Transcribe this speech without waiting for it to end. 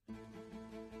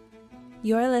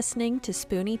You're listening to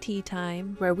Spoonie Tea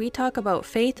Time, where we talk about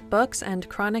faith, books, and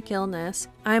chronic illness.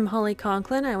 I'm Holly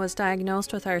Conklin. I was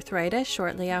diagnosed with arthritis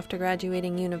shortly after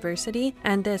graduating university,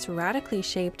 and this radically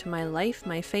shaped my life,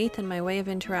 my faith, and my way of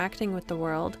interacting with the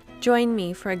world. Join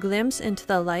me for a glimpse into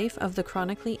the life of the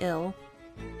chronically ill.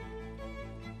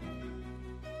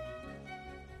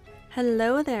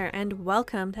 Hello there, and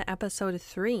welcome to episode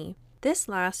 3. This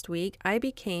last week, I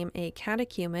became a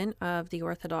catechumen of the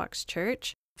Orthodox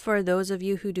Church. For those of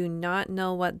you who do not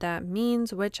know what that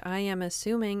means, which I am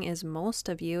assuming is most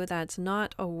of you, that's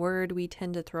not a word we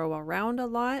tend to throw around a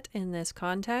lot in this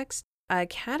context. A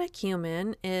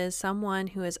catechumen is someone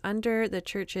who is under the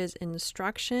church's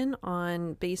instruction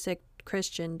on basic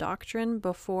Christian doctrine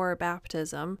before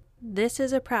baptism. This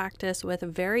is a practice with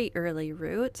very early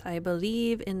roots. I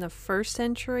believe in the 1st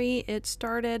century it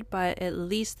started, but at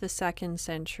least the 2nd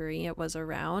century it was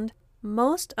around.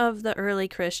 Most of the early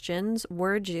Christians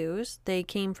were Jews. They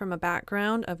came from a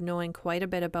background of knowing quite a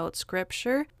bit about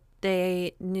Scripture.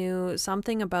 They knew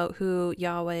something about who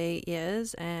Yahweh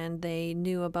is, and they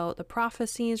knew about the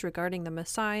prophecies regarding the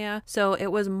Messiah. So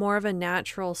it was more of a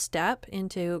natural step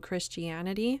into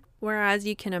Christianity. Whereas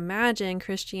you can imagine,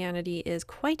 Christianity is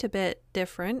quite a bit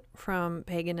different from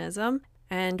paganism.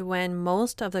 And when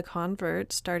most of the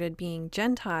converts started being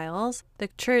Gentiles, the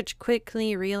church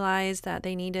quickly realized that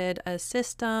they needed a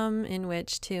system in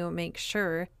which to make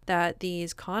sure that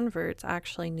these converts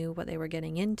actually knew what they were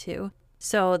getting into.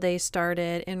 So they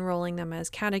started enrolling them as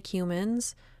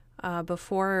catechumens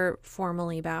before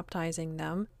formally baptizing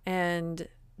them, and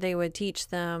they would teach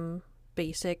them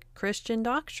basic Christian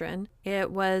doctrine.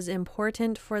 It was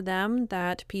important for them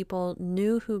that people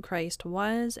knew who Christ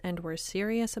was and were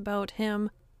serious about him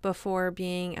before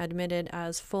being admitted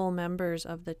as full members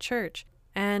of the church.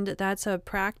 And that's a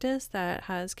practice that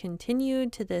has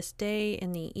continued to this day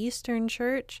in the Eastern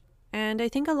Church. And I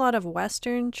think a lot of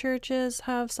Western churches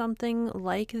have something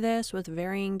like this with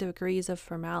varying degrees of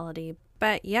formality.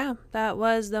 But yeah, that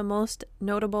was the most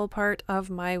notable part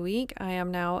of my week. I am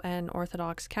now an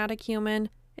Orthodox catechumen.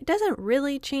 It doesn't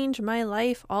really change my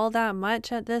life all that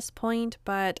much at this point,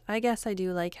 but I guess I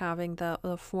do like having the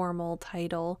formal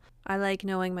title. I like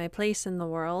knowing my place in the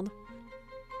world.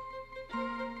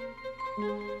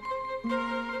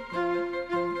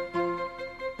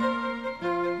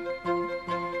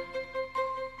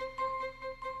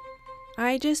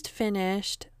 I just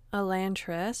finished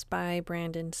Elantris by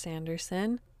Brandon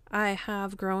Sanderson. I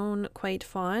have grown quite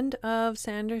fond of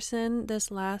Sanderson this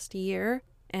last year,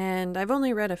 and I've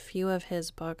only read a few of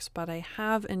his books, but I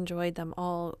have enjoyed them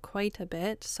all quite a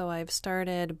bit, so I've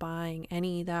started buying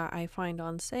any that I find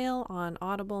on sale, on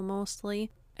Audible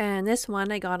mostly. And this one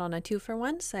I got on a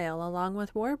 2-for-1 sale along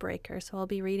with Warbreaker, so I'll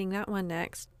be reading that one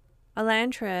next.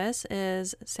 Elantris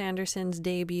is Sanderson's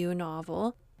debut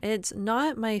novel. It's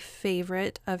not my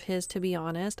favorite of his, to be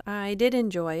honest. I did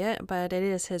enjoy it, but it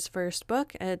is his first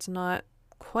book. It's not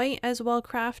quite as well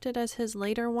crafted as his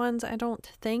later ones, I don't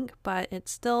think, but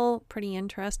it's still pretty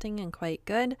interesting and quite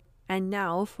good. And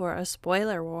now for a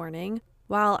spoiler warning.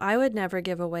 While I would never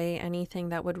give away anything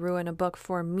that would ruin a book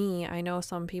for me, I know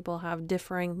some people have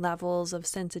differing levels of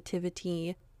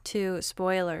sensitivity to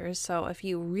spoilers, so if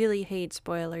you really hate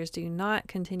spoilers, do not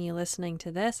continue listening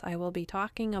to this. I will be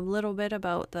talking a little bit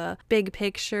about the big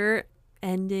picture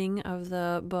ending of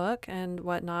the book and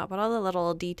whatnot, but all the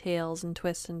little details and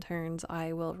twists and turns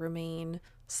I will remain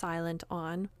silent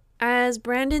on. As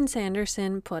Brandon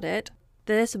Sanderson put it,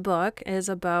 this book is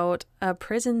about a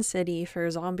prison city for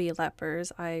zombie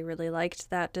lepers. I really liked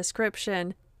that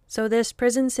description. So this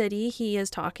prison city he is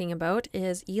talking about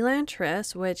is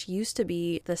Elantris, which used to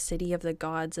be the city of the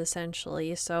gods,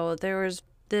 essentially. So there was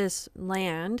this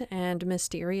land, and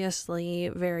mysteriously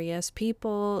various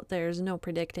people, there's no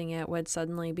predicting it, would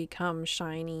suddenly become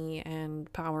shiny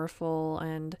and powerful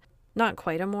and not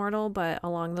quite immortal, but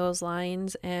along those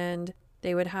lines. And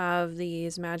they would have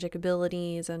these magic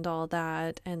abilities and all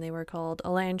that, and they were called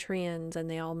Elantrians, and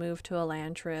they all moved to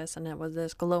Elantris, and it was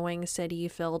this glowing city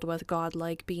filled with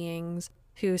godlike beings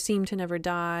who seemed to never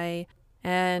die,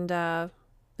 and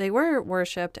they were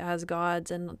worshipped as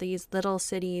gods, and these little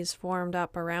cities formed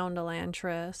up around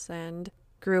Elantris and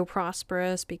grew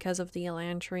prosperous because of the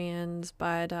Elantrians.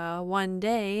 But one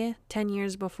day, 10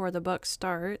 years before the book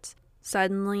starts,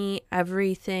 suddenly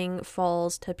everything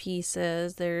falls to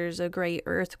pieces. There's a great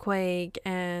earthquake,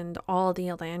 and all the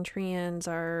Elantrians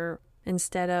are,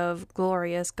 instead of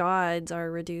glorious gods,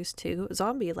 are reduced to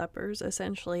zombie lepers.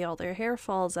 Essentially, all their hair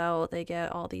falls out, they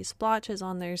get all these splotches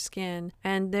on their skin,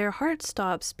 and their heart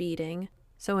stops beating.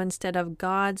 So instead of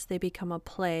gods, they become a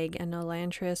plague, and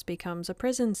Elantris becomes a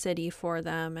prison city for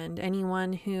them. And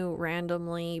anyone who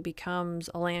randomly becomes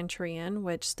Elantrian,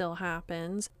 which still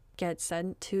happens, gets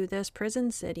sent to this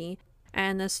prison city.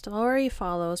 And the story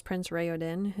follows Prince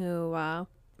Raoden, who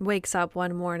wakes up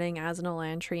one morning as an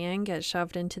Elantrian, gets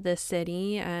shoved into this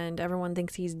city, and everyone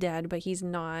thinks he's dead, but he's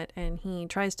not. And he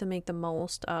tries to make the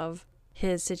most of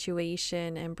his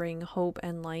situation and bring hope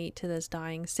and light to this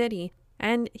dying city.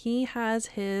 And he has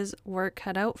his work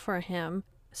cut out for him.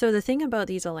 So the thing about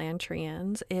these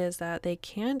Elantrians is that they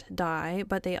can't die,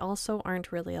 but they also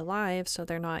aren't really alive, so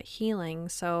they're not healing.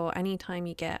 So anytime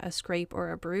you get a scrape or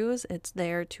a bruise, it's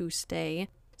there to stay.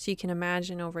 So you can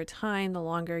imagine over time, the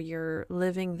longer you're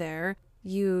living there,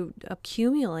 you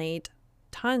accumulate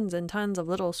tons and tons of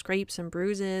little scrapes and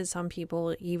bruises, some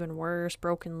people even worse,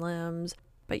 broken limbs,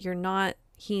 but you're not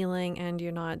healing and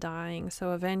you're not dying.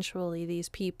 So eventually these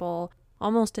people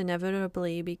almost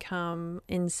inevitably become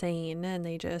insane, and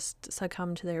they just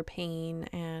succumb to their pain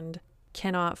and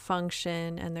cannot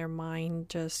function, and their mind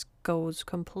just goes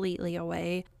completely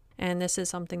away. And this is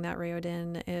something that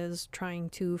Raoden is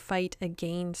trying to fight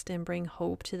against and bring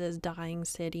hope to this dying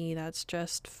city that's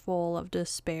just full of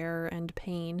despair and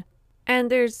pain.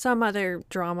 And there's some other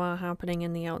drama happening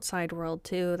in the outside world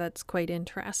too that's quite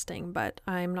interesting, but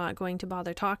I'm not going to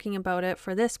bother talking about it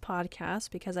for this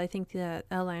podcast because I think that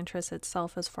Elantris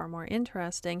itself is far more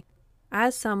interesting.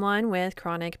 As someone with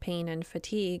chronic pain and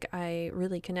fatigue, I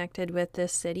really connected with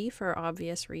this city for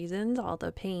obvious reasons, all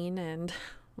the pain and,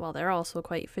 well, they're also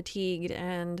quite fatigued,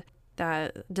 and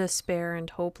that despair and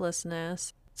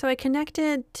hopelessness. So I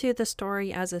connected to the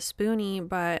story as a Spoonie,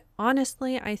 but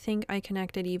honestly, I think I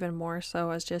connected even more so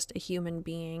as just a human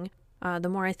being. The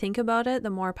more I think about it, the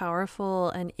more powerful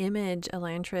an image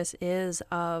Elantris is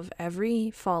of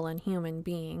every fallen human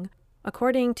being.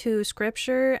 According to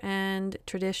scripture and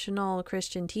traditional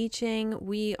Christian teaching,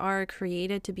 we are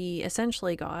created to be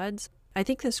essentially gods. I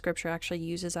think the scripture actually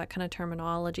uses that kind of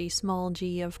terminology, small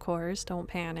g, of course, don't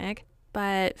panic.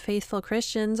 But faithful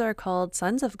Christians are called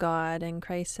sons of God, and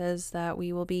Christ says that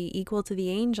we will be equal to the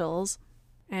angels,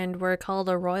 and we're called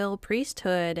a royal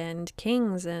priesthood and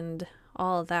kings and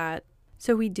all that.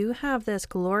 So we do have this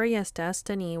glorious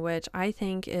destiny, which I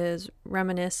think is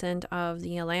reminiscent of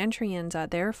the Elantrians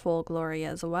at their full glory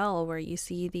as well, where you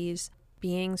see these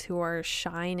beings who are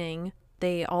shining.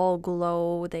 They all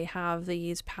glow, they have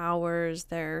these powers,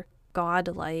 they're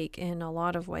godlike in a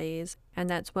lot of ways, and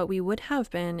that's what we would have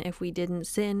been if we didn't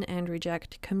sin and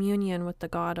reject communion with the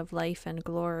God of life and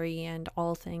glory and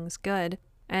all things good.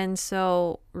 And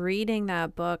so reading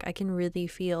that book, I can really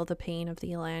feel the pain of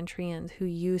the Elantrians who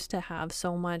used to have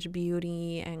so much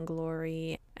beauty and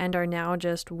glory and are now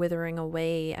just withering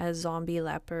away as zombie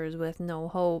lepers with no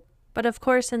hope. But of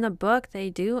course, in the book, they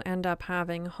do end up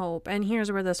having hope. And here's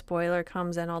where the spoiler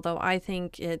comes in, although I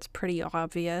think it's pretty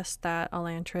obvious that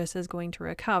Elantris is going to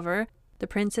recover. The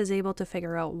prince is able to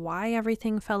figure out why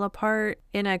everything fell apart.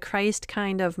 In a Christ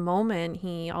kind of moment,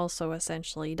 he also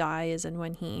essentially dies, and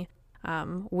when he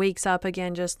wakes up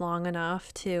again just long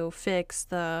enough to fix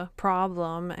the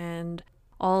problem, and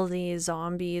all these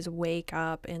zombies wake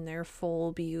up in their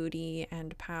full beauty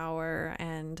and power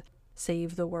and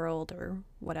save the world or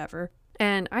whatever.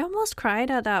 And I almost cried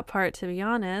at that part, to be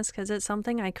honest, because it's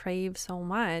something I crave so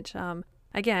much.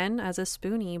 Again, as a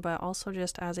Spoonie, but also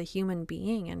just as a human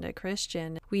being and a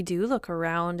Christian, we do look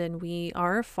around and we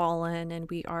are fallen and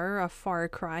we are a far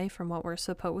cry from what we're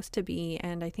supposed to be.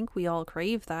 And I think we all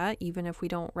crave that, even if we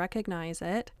don't recognize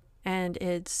it. And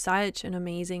it's such an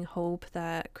amazing hope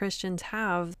that Christians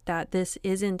have that this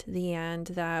isn't the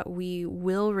end, that we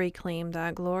will reclaim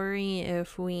that glory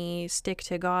if we stick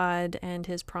to God and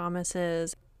His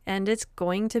promises. And it's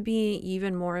going to be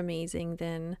even more amazing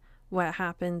than what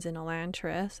happens in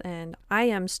Elantris. And I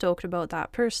am stoked about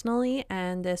that personally.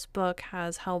 And this book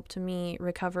has helped me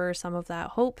recover some of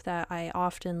that hope that I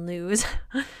often lose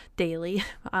daily.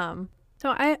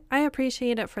 So I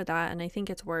appreciate it for that, and I think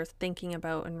it's worth thinking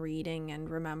about and reading and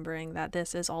remembering that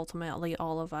this is ultimately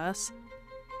all of us.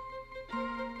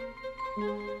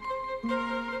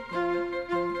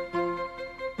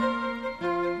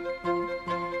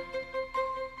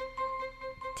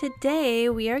 Today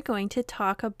we are going to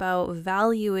talk about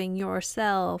valuing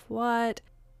yourself. What?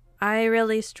 I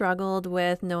really struggled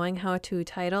with knowing how to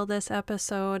title this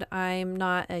episode. I'm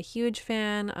not a huge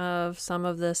fan of some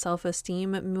of the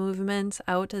self-esteem movements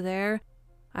out there.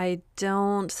 I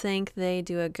don't think they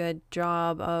do a good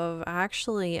job of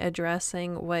actually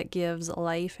addressing what gives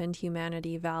life and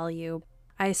humanity value.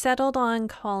 I settled on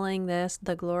calling this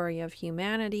the glory of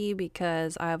humanity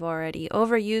because I've already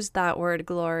overused that word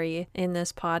glory in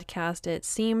this podcast. It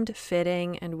seemed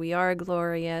fitting, and we are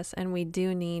glorious, and we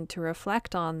do need to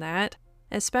reflect on that,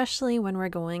 especially when we're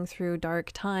going through dark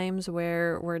times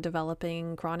where we're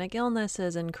developing chronic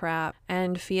illnesses and crap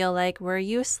and feel like we're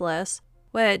useless,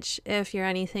 which, if you're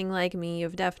anything like me,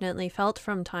 you've definitely felt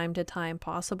from time to time,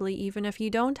 possibly even if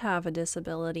you don't have a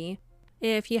disability.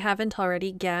 If you haven't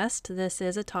already guessed, this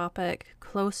is a topic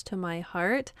close to my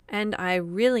heart, and I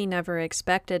really never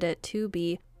expected it to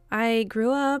be. I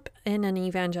grew up in an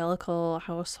evangelical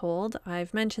household.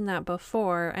 I've mentioned that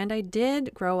before, and I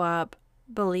did grow up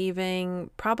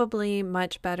believing probably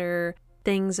much better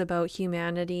things about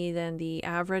humanity than the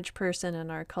average person in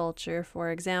our culture.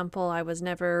 For example, I was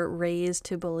never raised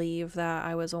to believe that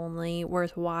I was only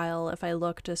worthwhile if I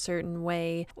looked a certain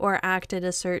way or acted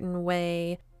a certain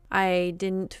way. I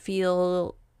didn't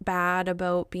feel bad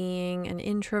about being an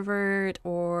introvert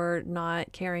or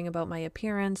not caring about my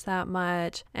appearance that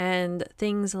much and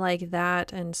things like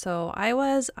that. And so I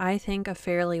was, I think, a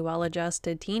fairly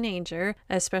well-adjusted teenager,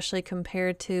 especially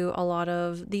compared to a lot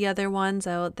of the other ones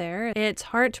out there. It's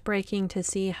heartbreaking to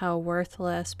see how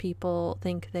worthless people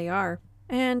think they are.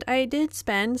 And I did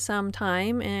spend some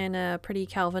time in a pretty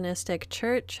Calvinistic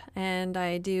church, and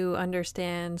I do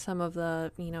understand some of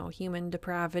the, human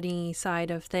depravity side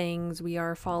of things. We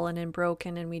are fallen and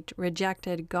broken, and we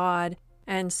rejected God.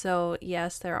 And so,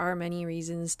 yes, there are many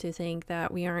reasons to think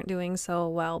that we aren't doing so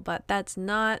well, but that's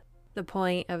not the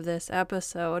point of this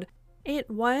episode.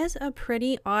 It was a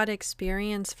pretty odd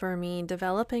experience for me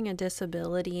developing a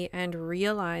disability and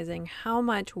realizing how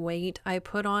much weight I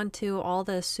put onto all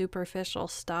this superficial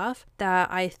stuff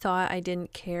that I thought I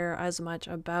didn't care as much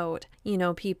about.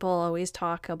 People always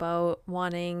talk about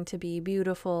wanting to be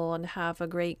beautiful and have a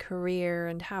great career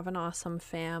and have an awesome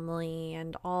family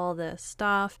and all this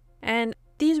stuff. And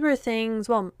these were things,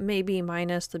 well, maybe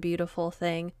minus the beautiful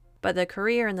thing, but the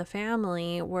career and the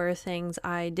family were things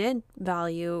I did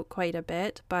value quite a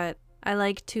bit, but I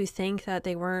like to think that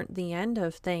they weren't the end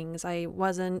of things. I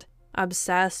wasn't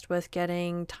obsessed with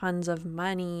getting tons of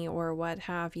money or what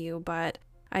have you, but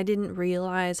I didn't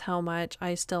realize how much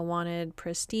I still wanted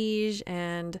prestige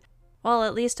and, well,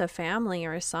 at least a family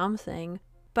or something.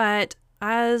 But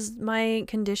as my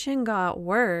condition got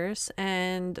worse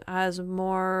and as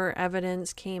more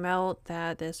evidence came out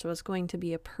that this was going to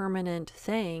be a permanent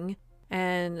thing,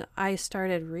 and I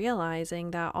started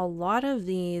realizing that a lot of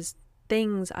these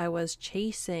things I was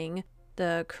chasing,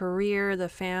 the career, the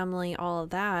family, all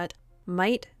of that,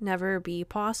 might never be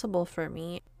possible for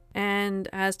me. And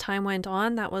as time went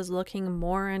on, that was looking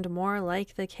more and more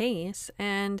like the case,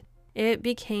 and it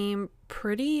became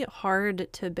pretty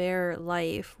hard to bear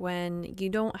life when you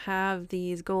don't have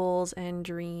these goals and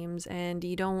dreams and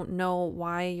you don't know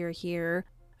why you're here.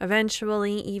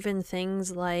 Eventually, even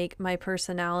things like my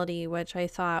personality, which I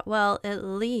thought, well, at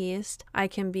least I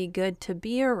can be good to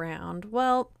be around.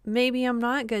 Well, maybe I'm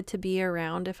not good to be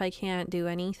around if I can't do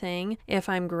anything, if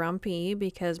I'm grumpy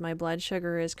because my blood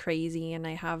sugar is crazy and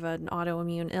I have an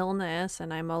autoimmune illness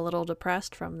and I'm a little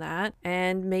depressed from that.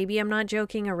 And maybe I'm not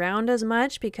joking around as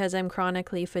much because I'm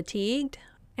chronically fatigued.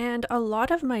 And a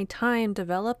lot of my time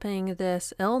developing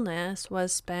this illness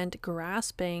was spent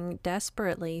grasping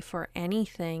desperately for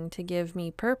anything to give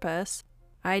me purpose.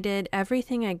 I did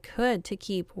everything I could to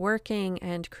keep working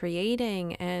and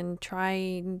creating and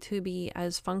trying to be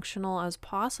as functional as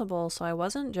possible so I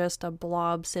wasn't just a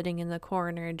blob sitting in the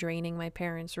corner draining my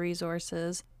parents'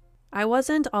 resources. I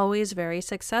wasn't always very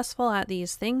successful at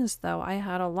these things, though. I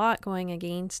had a lot going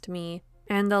against me.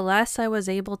 And the less I was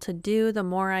able to do, the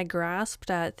more I grasped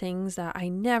at things that I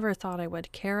never thought I would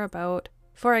care about.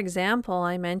 For example,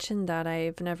 I mentioned that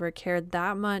I've never cared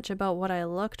that much about what I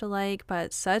looked like,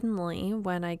 but suddenly,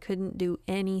 when I couldn't do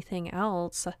anything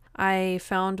else, I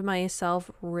found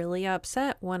myself really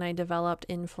upset when I developed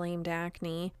inflamed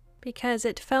acne, because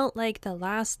it felt like the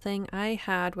last thing I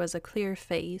had was a clear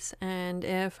face, and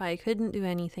if I couldn't do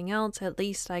anything else, at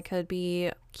least I could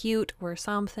be cute or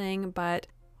something, but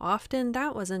often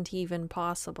that wasn't even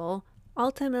possible.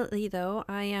 Ultimately, though,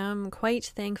 I am quite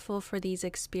thankful for these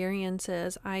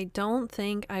experiences. I don't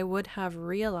think I would have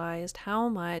realized how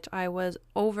much I was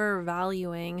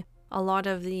overvaluing a lot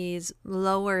of these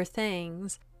lower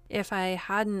things if I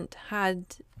hadn't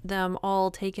had them all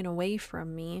taken away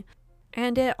from me.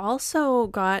 And it also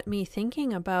got me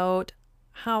thinking about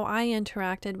how I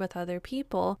interacted with other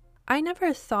people. I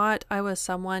never thought I was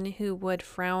someone who would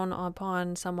frown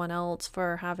upon someone else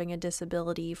for having a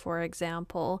disability, for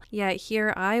example. Yet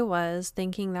here I was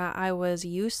thinking that I was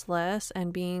useless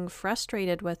and being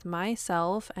frustrated with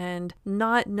myself and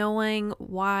not knowing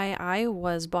why I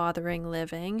was bothering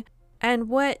living. And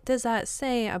what does that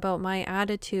say about my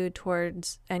attitude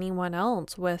towards anyone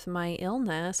else with my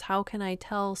illness? How can I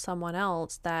tell someone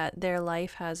else that their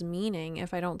life has meaning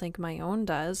if I don't think my own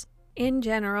does? In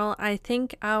general, I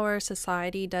think our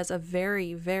society does a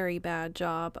very, very bad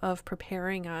job of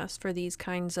preparing us for these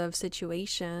kinds of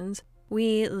situations.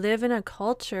 We live in a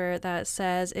culture that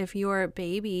says if your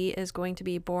baby is going to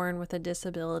be born with a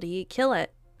disability, kill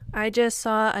it. I just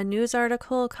saw a news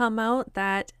article come out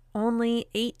that only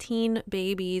 18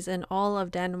 babies in all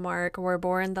of Denmark were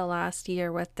born the last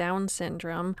year with Down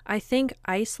syndrome. I think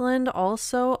Iceland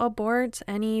also aborts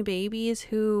any babies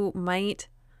who might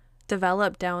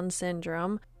develop Down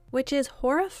syndrome, which is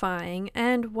horrifying.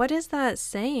 And what is that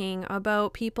saying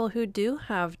about people who do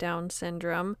have Down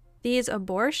syndrome? These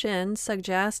abortions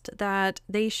suggest that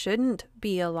they shouldn't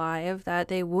be alive, that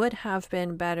they would have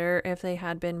been better if they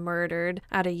had been murdered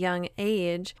at a young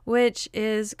age, which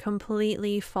is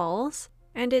completely false.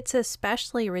 And it's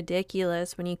especially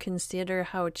ridiculous when you consider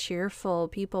how cheerful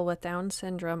people with Down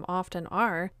syndrome often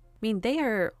are. I mean, they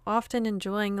are often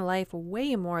enjoying life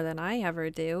way more than I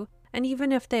ever do. And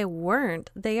even if they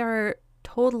weren't, they are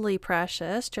totally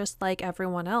precious, just like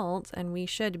everyone else, and we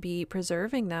should be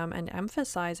preserving them and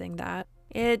emphasizing that.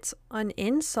 It's an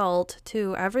insult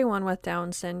to everyone with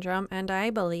Down syndrome, and I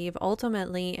believe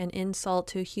ultimately an insult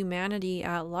to humanity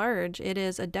at large. It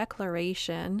is a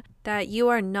declaration that you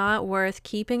are not worth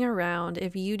keeping around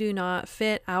if you do not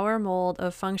fit our mold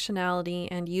of functionality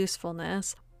and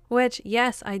usefulness, which,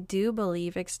 yes, I do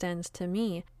believe extends to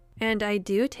me. And I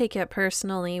do take it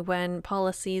personally when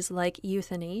policies like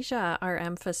euthanasia are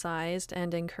emphasized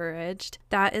and encouraged.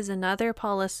 That is another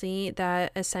policy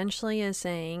that essentially is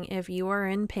saying if you are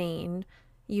in pain,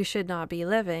 you should not be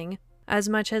living. As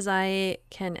much as I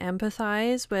can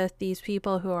empathize with these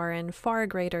people who are in far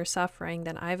greater suffering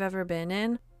than I've ever been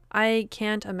in, I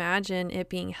can't imagine it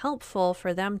being helpful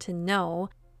for them to know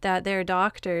that their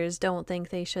doctors don't think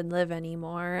they should live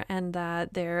anymore and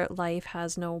that their life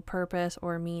has no purpose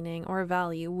or meaning or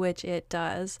value, which it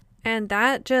does. And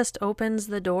that just opens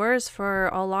the doors for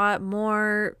a lot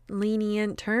more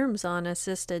lenient terms on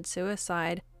assisted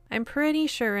suicide. I'm pretty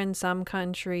sure in some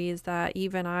countries that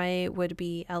even I would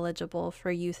be eligible for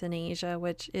euthanasia,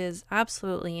 which is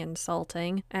absolutely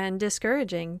insulting and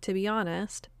discouraging, to be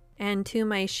honest. And to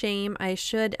my shame, I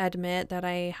should admit that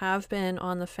I have been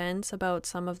on the fence about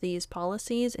some of these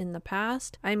policies in the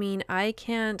past. I mean, I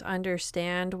can't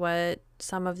understand what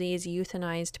some of these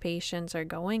euthanized patients are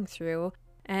going through,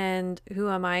 and who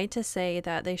am I to say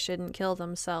that they shouldn't kill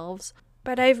themselves?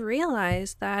 But I've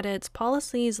realized that it's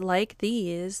policies like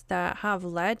these that have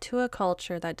led to a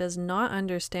culture that does not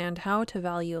understand how to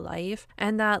value life,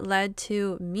 and that led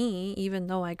to me, even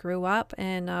though I grew up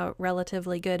in a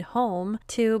relatively good home,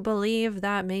 to believe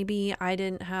that maybe I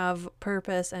didn't have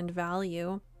purpose and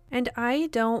value. And I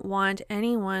don't want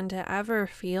anyone to ever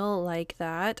feel like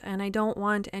that, and I don't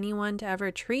want anyone to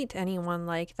ever treat anyone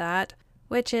like that.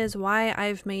 Which is why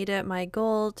I've made it my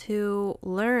goal to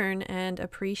learn and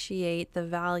appreciate the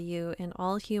value in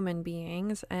all human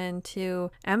beings and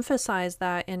to emphasize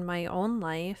that in my own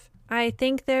life. I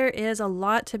think there is a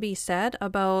lot to be said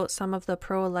about some of the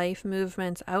pro-life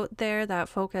movements out there that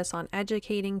focus on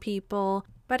educating people,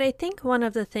 but I think one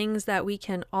of the things that we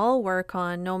can all work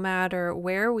on, no matter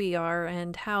where we are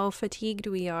and how fatigued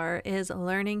we are, is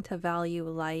learning to value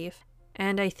life.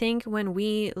 And I think when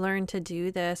we learn to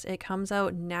do this, it comes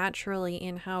out naturally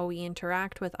in how we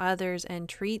interact with others and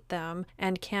treat them,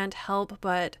 and can't help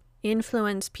but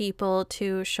influence people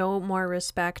to show more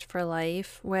respect for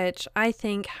life, which I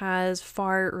think has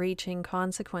far-reaching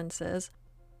consequences.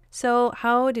 So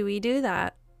how do we do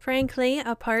that? Frankly,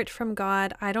 apart from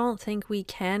God, I don't think we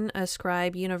can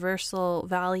ascribe universal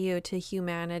value to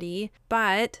humanity,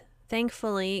 but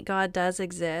thankfully God does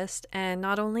exist, and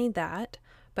not only that,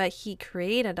 but He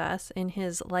created us in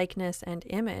His likeness and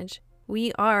image.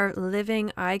 We are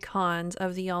living icons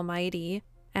of the Almighty,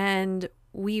 and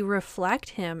we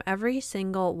reflect Him. Every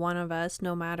single one of us,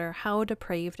 no matter how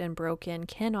depraved and broken,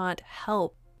 cannot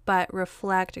help but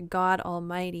reflect God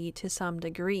Almighty to some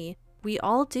degree. We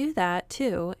all do that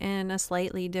too, in a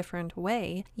slightly different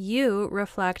way. You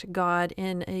reflect God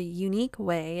in a unique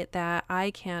way that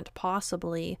I can't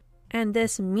possibly. And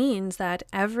this means that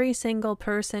every single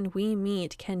person we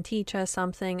meet can teach us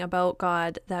something about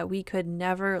God that we could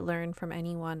never learn from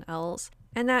anyone else.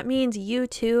 And that means you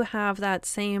too have that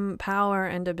same power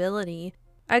and ability.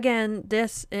 Again,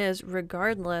 this is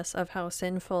regardless of how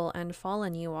sinful and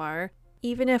fallen you are.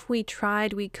 Even if we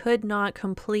tried, we could not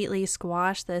completely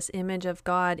squash this image of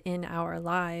God in our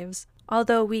lives.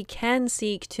 Although we can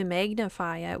seek to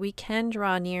magnify it, we can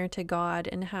draw near to God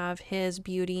and have His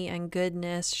beauty and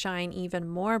goodness shine even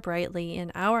more brightly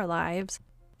in our lives.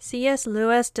 C.S.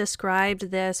 Lewis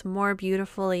described this more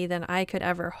beautifully than I could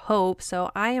ever hope,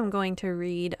 so I am going to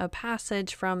read a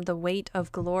passage from The Weight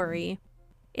of Glory.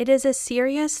 It is a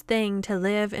serious thing to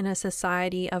live in a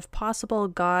society of possible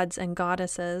gods and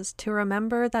goddesses, to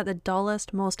remember that the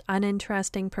dullest, most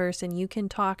uninteresting person you can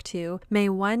talk to may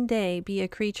one day be a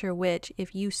creature which,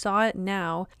 if you saw it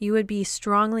now, you would be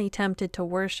strongly tempted to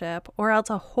worship, or else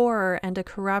a horror and a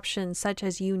corruption such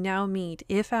as you now meet,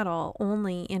 if at all,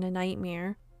 only in a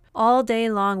nightmare. All day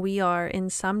long we are, in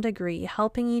some degree,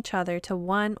 helping each other to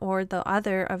one or the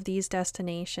other of these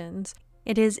destinations.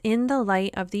 It is in the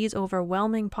light of these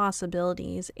overwhelming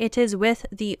possibilities, it is with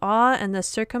the awe and the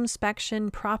circumspection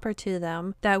proper to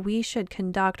them, that we should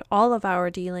conduct all of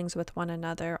our dealings with one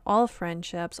another, all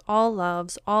friendships, all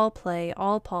loves, all play,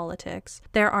 all politics.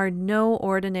 There are no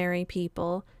ordinary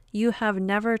people. You have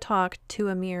never talked to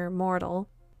a mere mortal.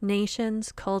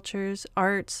 Nations, cultures,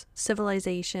 arts,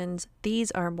 civilizations, these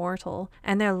are mortal,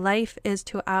 and their life is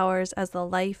to ours as the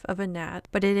life of a gnat,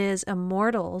 but it is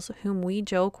immortals whom we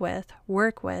joke with,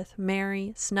 work with,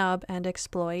 marry, snub, and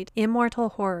exploit, immortal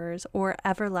horrors or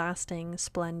everlasting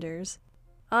splendors.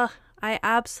 I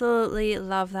absolutely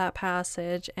love that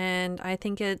passage, and I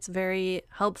think it's very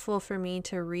helpful for me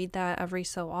to read that every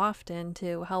so often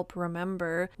to help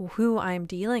remember who I'm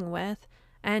dealing with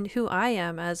and who I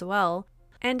am as well.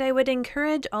 And I would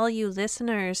encourage all you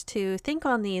listeners to think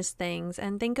on these things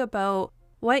and think about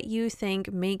what you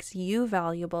think makes you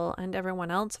valuable and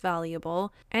everyone else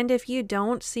valuable. And if you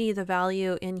don't see the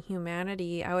value in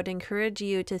humanity, I would encourage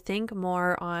you to think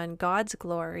more on God's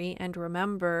glory and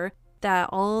remember that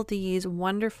all these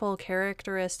wonderful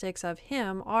characteristics of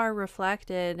Him are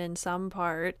reflected in some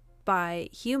part by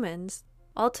humans.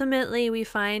 Ultimately, we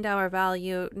find our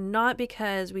value not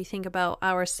because we think about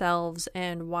ourselves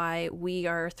and why we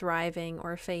are thriving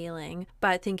or failing,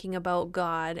 but thinking about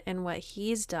God and what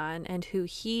He's done and who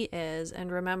He is,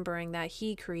 and remembering that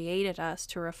He created us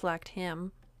to reflect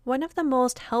Him. One of the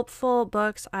most helpful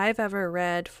books I've ever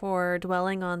read for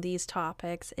dwelling on these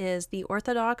topics is The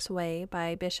Orthodox Way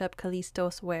by Bishop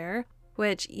Kallistos Ware,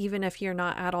 which, even if you're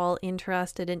not at all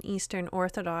interested in Eastern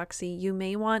Orthodoxy, you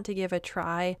may want to give a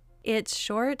try. It's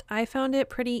short, I found it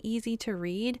pretty easy to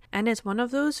read, and it's one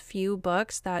of those few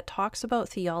books that talks about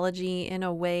theology in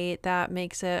a way that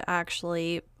makes it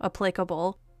actually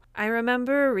applicable. I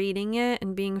remember reading it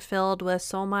and being filled with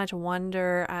so much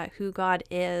wonder at who God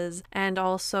is, and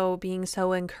also being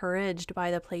so encouraged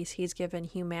by the place He's given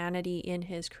humanity in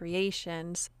His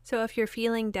creations. So if you're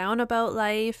feeling down about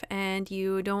life and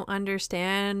you don't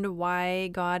understand why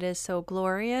God is so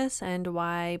glorious and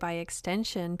why, by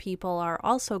extension, people are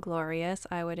also glorious,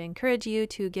 I would encourage you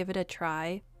to give it a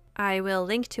try. I will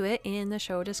link to it in the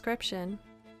show description.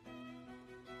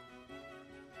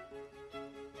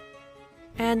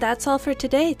 And that's all for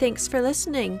today. Thanks for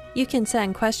listening. You can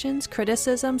send questions,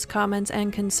 criticisms, comments,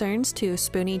 and concerns to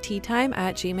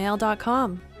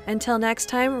spoonieteatime@gmail.com. Until next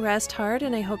time, rest hard,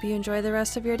 and I hope you enjoy the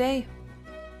rest of your day.